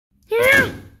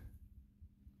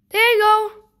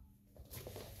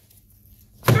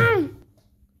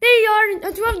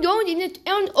and you have going in it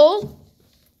and all.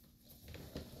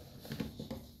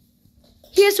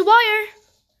 Here's a wire.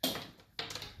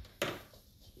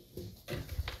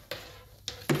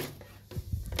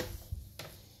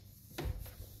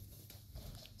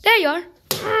 There you are.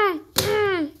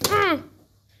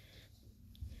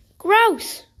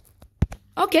 Gross.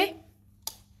 Okay.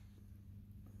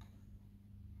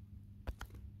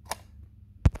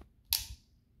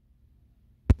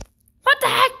 What the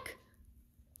heck?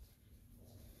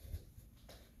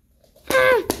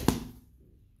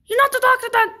 You're not the doctor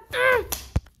then.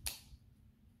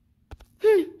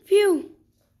 Phew.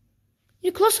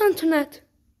 You're close on internet.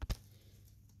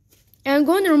 And I'm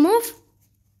going to remove.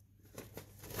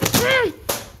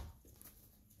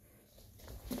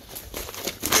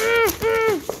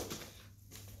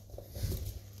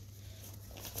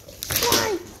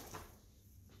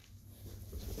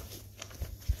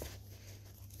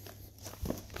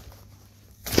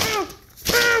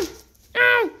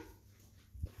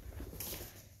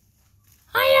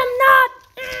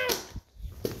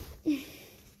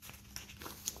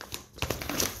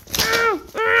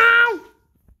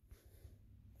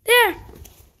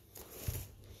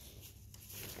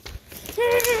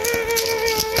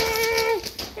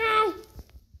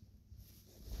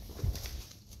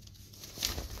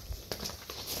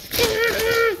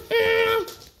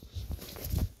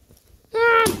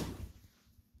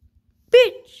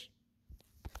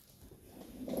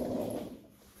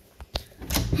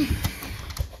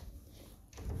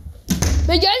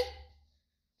 Miguel?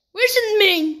 Where's it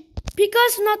mean?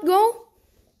 Because not go?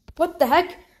 What the heck?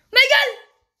 Miguel!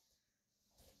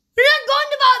 You're not going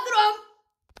to the bathroom!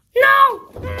 No!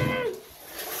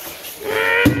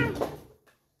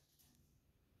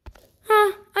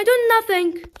 I do nothing.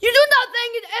 You do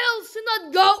nothing else to not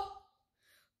go.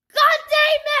 God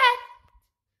damn it!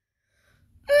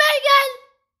 Miguel!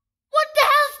 What the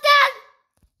hell's that?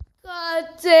 God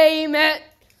damn it!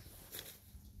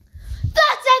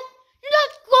 That's it! You're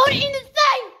not going in the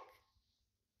thing!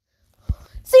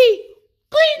 See?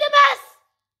 Clean the mess!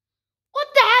 What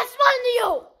the hell's wrong with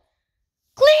you?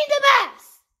 Clean the mess!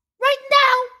 Right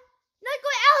now! Not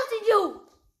going else to do!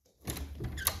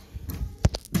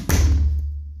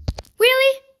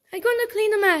 Really? I'm gonna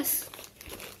clean the mess.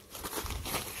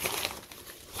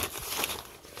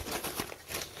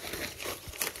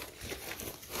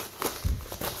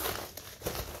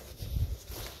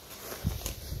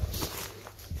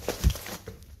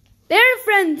 There,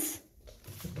 friends.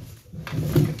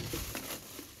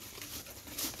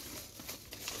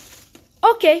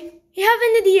 Okay, you have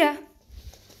an idea.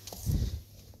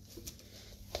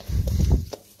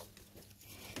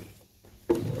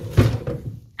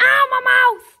 Ow, my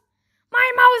mouth! My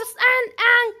mouth and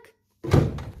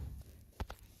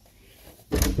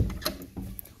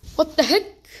what the heck?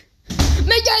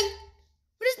 Megan!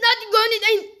 What is not going to do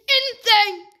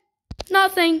anything?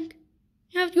 Nothing.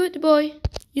 You have good boy.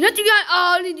 You're not going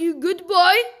all you good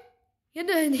boy. Get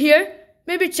in here.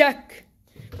 Maybe check.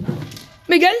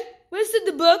 Miguel, where's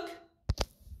the book?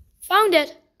 Found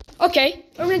it. Okay,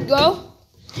 where did it go?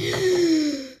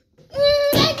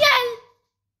 Miguel!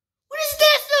 What is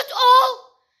this at all?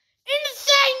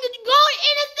 Anything that go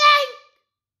anything?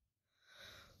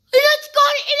 You're not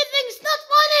going anything, it's not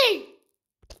funny.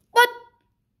 But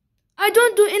I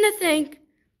don't do anything.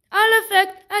 I'll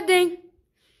affect a thing.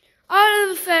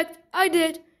 I'll affect I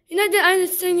did. You know that I'm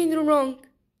saying it wrong.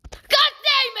 God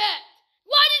damn it!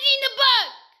 Why did he in the book?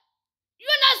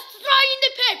 You're not throwing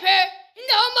the paper in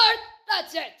the homework.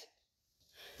 That's it.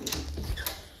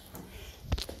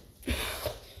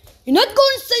 You're not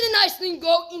going to say the nice thing,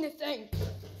 go anything.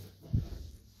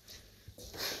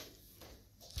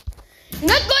 You're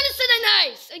not going to say the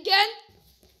nice again.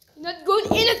 You're not going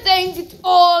anything. It's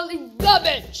all in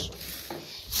garbage.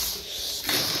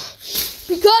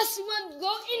 Because you won't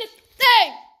go anything.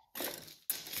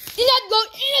 You're not going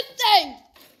anything.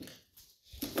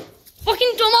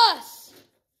 Fucking Thomas.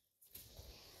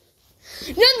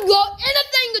 You don't go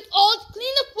anything at all.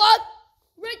 Clean the pot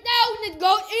right now. You don't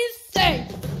go anything.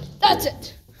 That's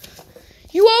it.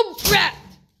 You are brat.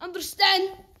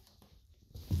 Understand?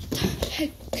 That's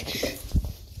it.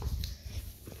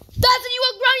 You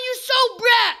are grown. You're so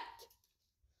brat.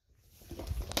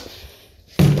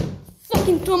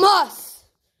 Fucking Thomas.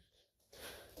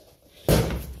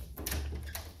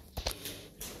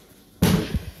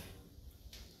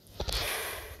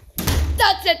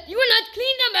 That's it. You will not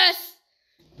clean the mess.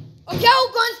 Okay,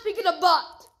 I'll go and speak in the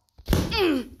butt.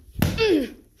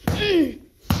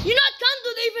 You're not come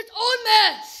to leave its own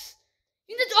mess.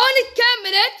 You need only 10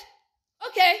 minutes.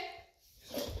 Okay.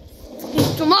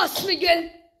 Tomas, Miguel.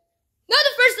 Not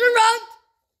the first round.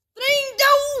 Drink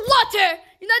the water.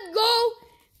 You not go.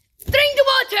 Drink the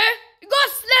water. You go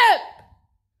sleep.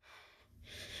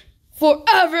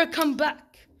 Forever come back.